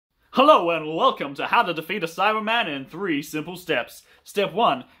Hello and welcome to How to Defeat a Cyberman in 3 simple steps. Step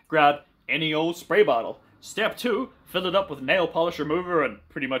 1, grab any old spray bottle. Step 2, fill it up with nail polish remover and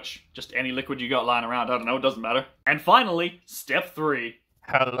pretty much just any liquid you got lying around, I don't know, it doesn't matter. And finally, step 3.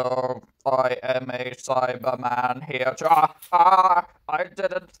 Hello, I am a Cyberman here. I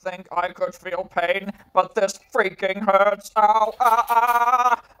didn't think I could feel pain, but this freaking hurts.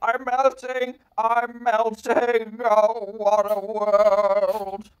 I'm melting, oh, what a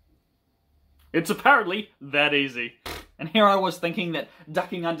world. It's apparently that easy. And here I was thinking that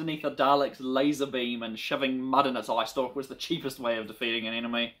ducking underneath a Dalek's laser beam and shoving mud in its eye stalk was the cheapest way of defeating an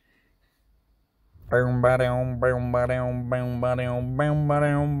enemy.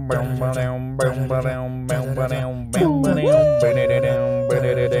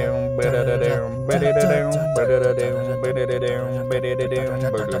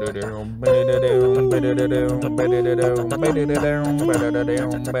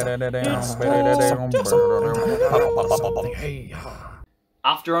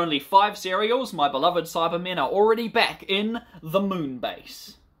 After only 5 serials, my beloved Cybermen are already back in the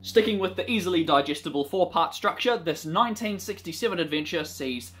Moonbase. Sticking with the easily digestible 4-part structure, this 1967 adventure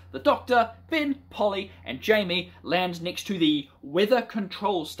sees the Doctor, Ben, Polly, and Jamie land next to the Weather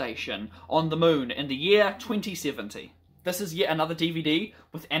Control Station on the Moon in the year 2070. This is yet another DVD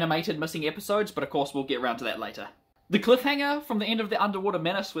with animated missing episodes, but of course we'll get around to that later. The cliffhanger from the end of the Underwater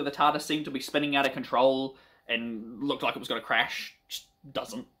Menace, where the TARDIS seemed to be spinning out of control and looked like it was going to crash, just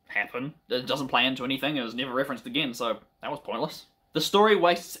doesn't happen. It doesn't play into anything, it was never referenced again, so that was pointless. The story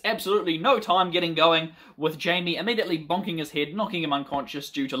wastes absolutely no time getting going, with Jamie immediately bonking his head, knocking him unconscious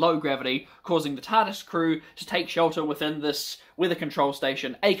due to low gravity, causing the TARDIS crew to take shelter within this weather control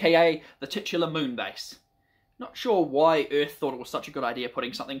station, aka the titular Moonbase. Not sure why Earth thought it was such a good idea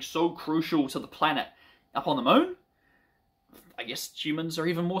putting something so crucial to the planet up on the moon. I guess humans are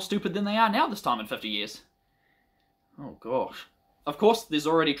even more stupid than they are now this time in 50 years. Oh gosh. Of course, there's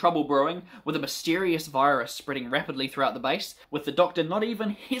already trouble brewing, with a mysterious virus spreading rapidly throughout the base, with the Doctor not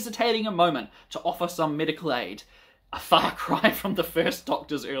even hesitating a moment to offer some medical aid. A far cry from the first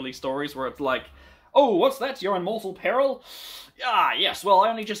Doctor's early stories where it's like, oh, what's that? You're in mortal peril? Ah, yes, well, I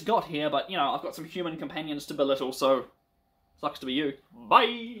only just got here, but, you know, I've got some human companions to belittle, so sucks to be you.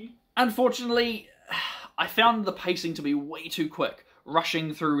 Bye! Unfortunately, I found the pacing to be way too quick,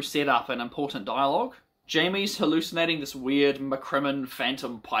 rushing through setup and important dialogue. Jamie's hallucinating this weird McCrimmon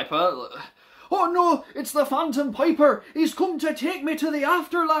Phantom Piper. Oh no, it's the Phantom Piper! He's come to take me to the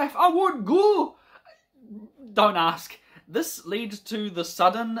afterlife! I won't go! Don't ask. This leads to the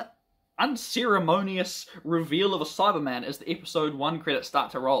sudden, unceremonious reveal of a Cyberman as the episode 1 credits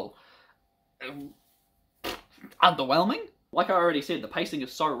start to roll. Underwhelming? Like I already said, the pacing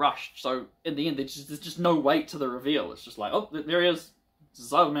is so rushed, so in the end there's just no weight to the reveal. It's just like, oh, there he is. It's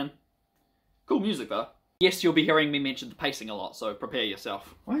a Cyberman. Cool music though. Yes, you'll be hearing me mention the pacing a lot, so prepare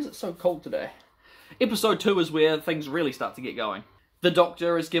yourself. Why is it so cold today? Episode 2 is where things really start to get going. The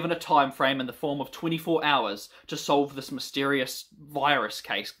Doctor is given a time frame in the form of 24 hours to solve this mysterious virus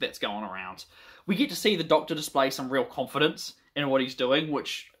case that's going around. We get to see the Doctor display some real confidence in what he's doing,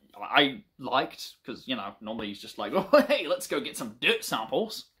 which I liked, because, you know, normally he's just like, oh, hey, let's go get some dirt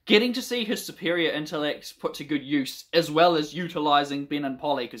samples. Getting to see his superior intellect put to good use, as well as utilising Ben and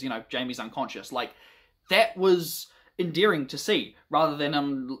Polly, because, you know, Jamie's unconscious, like, that was endearing to see, rather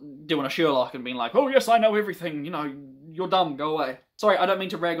than doing a Sherlock and being like, oh yes, I know everything, you know, you're dumb, go away. Sorry, I don't mean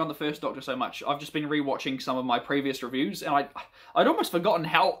to rag on the first Doctor so much. I've just been rewatching some of my previous reviews, and I'd almost forgotten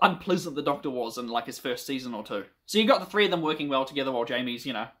how unpleasant the Doctor was in, like, his first season or 2. So you got the 3 of them working well together while Jamie's,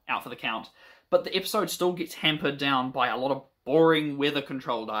 you know, out for the count. But the episode still gets hampered down by a lot of boring weather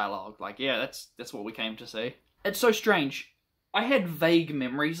control dialogue. Like, yeah, that's what we came to see. It's so strange. I had vague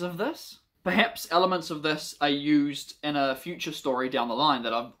memories of this. Perhaps elements of this are used in a future story down the line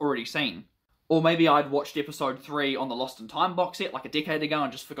that I've already seen. Or maybe I'd watched episode 3 on the Lost in Time box set like a decade ago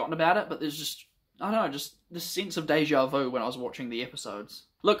and just forgotten about it, but there's just, I don't know, just this sense of deja vu when I was watching the episodes.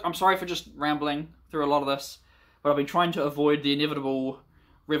 Look, I'm sorry for just rambling through a lot of this, but I've been trying to avoid the inevitable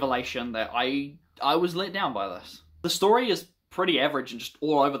revelation that I was let down by this. The story is pretty average and just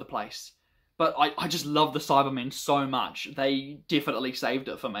all over the place, but I just love the Cybermen so much. They definitely saved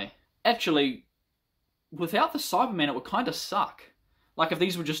it for me. Actually, without the Cybermen, it would kind of suck. Like, if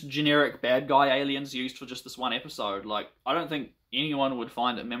these were just generic bad guy aliens used for just this one episode, like, I don't think anyone would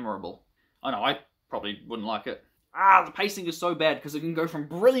find it memorable. I know, I probably wouldn't like it. The pacing is so bad because it can go from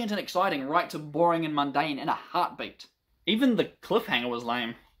brilliant and exciting right to boring and mundane in a heartbeat. Even the cliffhanger was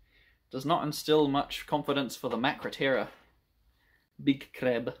lame. Does not instill much confidence for the Macra Terror. Big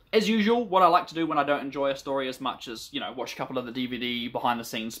crab. As usual, what I like to do when I don't enjoy a story as much is, you know, watch a couple of the DVD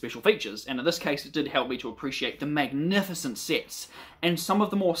behind-the-scenes special features, and in this case it did help me to appreciate the magnificent sets and some of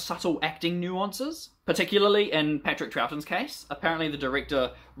the more subtle acting nuances. Particularly in Patrick Troughton's case, apparently the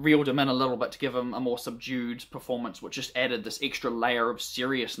director reeled him in a little bit to give him a more subdued performance, which just added this extra layer of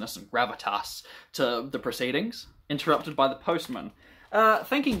seriousness and gravitas to the proceedings. Interrupted by the postman.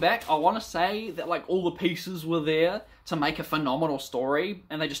 Thinking back, I want to say that like all the pieces were there to make a phenomenal story,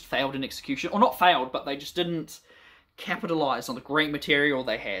 and they just failed in execution. Or not failed, but they just didn't capitalize on the great material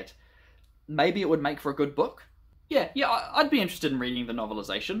they had. Maybe it would make for a good book? Yeah, I'd be interested in reading the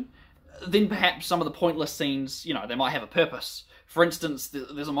novelization. Then perhaps some of the pointless scenes, you know, they might have a purpose. For instance,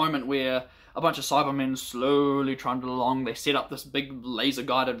 there's a moment where a bunch of Cybermen slowly trundle along, they set up this big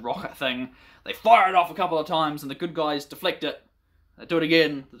laser-guided rocket thing, they fire it off a couple of times, and the good guys deflect it. They do it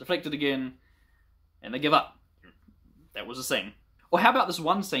again, they deflect it again, and they give up. That was a scene. Or how about this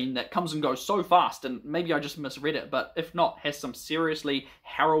one scene that comes and goes so fast, and maybe I just misread it, but if not, has some seriously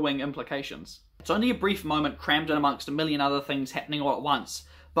harrowing implications. It's only a brief moment crammed in amongst a million other things happening all at once,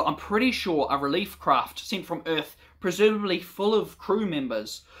 but I'm pretty sure a relief craft sent from Earth, presumably full of crew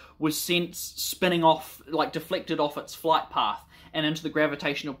members, was sent spinning off, like deflected off its flight path and into the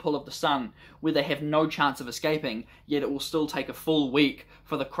gravitational pull of the sun, where they have no chance of escaping, yet it will still take a full week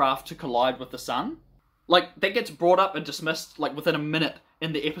for the craft to collide with the sun. Like, that gets brought up and dismissed, like, within a minute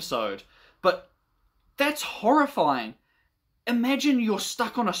in the episode. But that's horrifying. Imagine you're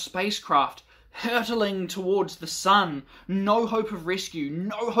stuck on a spacecraft, hurtling towards the sun, no hope of rescue,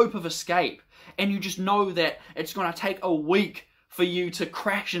 no hope of escape, and you just know that it's going to take a week for you to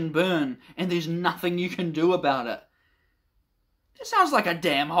crash and burn, and there's nothing you can do about it. It sounds like a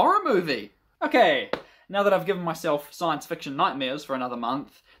damn horror movie. Okay, now that I've given myself science fiction nightmares for another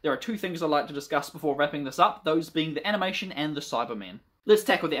month, there are two things I'd like to discuss before wrapping this up, those being the animation and the Cybermen. Let's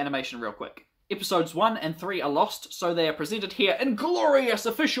tackle the animation real quick. Episodes 1 and 3 are lost, so they are presented here in glorious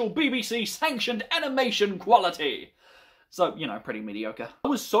official BBC sanctioned animation quality. So, you know, pretty mediocre. I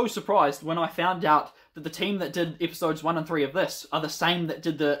was so surprised when I found out that the team that did episodes 1 and 3 of this are the same that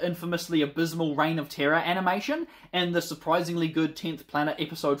did the infamously abysmal Reign of Terror animation and the surprisingly good 10th Planet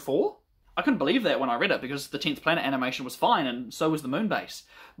episode 4. I couldn't believe that when I read it because the 10th Planet animation was fine and so was the Moonbase.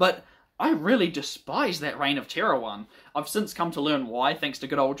 But I really despise that Reign of Terror one. I've since come to learn why, thanks to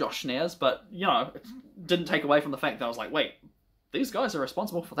good old Josh Schneers, but, you know, it didn't take away from the fact that I was like, wait, these guys are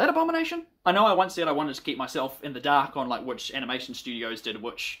responsible for that abomination? I know I once said I wanted to keep myself in the dark on, like, which animation studios did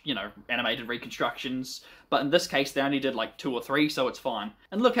which, you know, animated reconstructions, but in this case they only did, like, 2 or 3, so it's fine.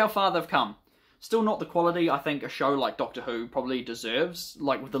 And look how far they've come. Still not the quality I think a show like Doctor Who probably deserves,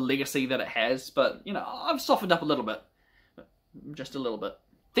 like, with the legacy that it has, but, you know, I've softened up a little bit. Just a little bit.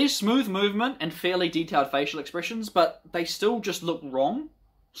 There's smooth movement and fairly detailed facial expressions, but they still just look wrong.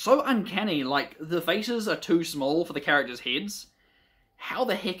 So uncanny, like, the faces are too small for the characters' heads. How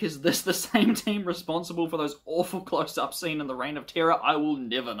the heck is this the same team responsible for those awful close-ups seen in the Reign of Terror? I will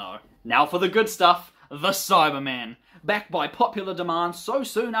never know. Now for the good stuff, the Cybermen. Backed by popular demand so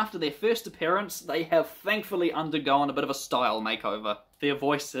soon after their first appearance, they have thankfully undergone a bit of a style makeover. Their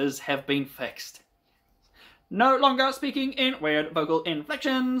voices have been fixed. No longer speaking in weird vocal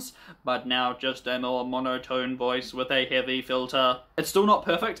inflections, but now just a more monotone voice with a heavy filter. It's still not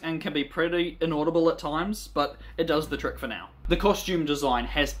perfect and can be pretty inaudible at times, but it does the trick for now. The costume design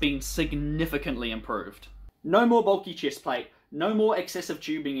has been significantly improved. No more bulky chest plate, no more excessive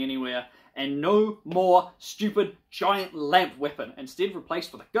tubing anywhere, and no more stupid giant lamp weapon, instead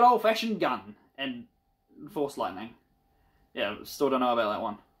replaced with a good old-fashioned gun and force lightning. Yeah, still don't know about that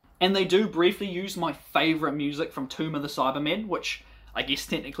one. And they do briefly use my favourite music from Tomb of the Cybermen, which I guess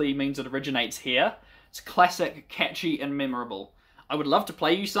technically means it originates here. It's classic, catchy, and memorable. I would love to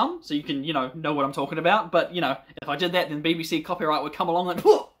play you some, so you can, you know what I'm talking about, but, you know, if I did that, then BBC copyright would come along and...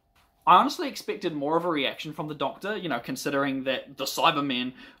 Whoa! I honestly expected more of a reaction from the Doctor, you know, considering that the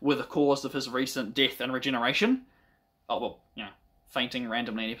Cybermen were the cause of his recent death and regeneration. Oh, well, you know, fainting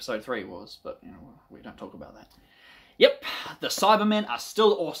randomly in episode 3 was, but, you know, we don't talk about that. Yep, the Cybermen are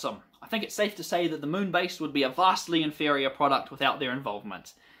still awesome. I think it's safe to say that the Moonbase would be a vastly inferior product without their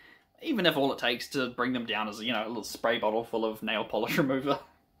involvement. Even if all it takes to bring them down is, you know, a little spray bottle full of nail polish remover.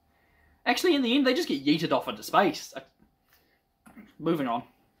 Actually, in the end, they just get yeeted off into space. Moving on.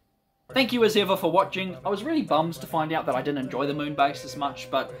 Thank you as ever for watching. I was really bummed to find out that I didn't enjoy the Moonbase as much,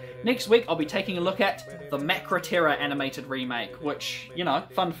 but next week I'll be taking a look at the Macra Terror animated remake, which, you know,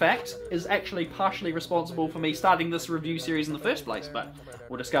 fun fact, is actually partially responsible for me starting this review series in the first place, but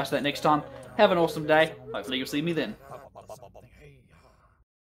we'll discuss that next time. Have an awesome day. Hopefully you'll see me then.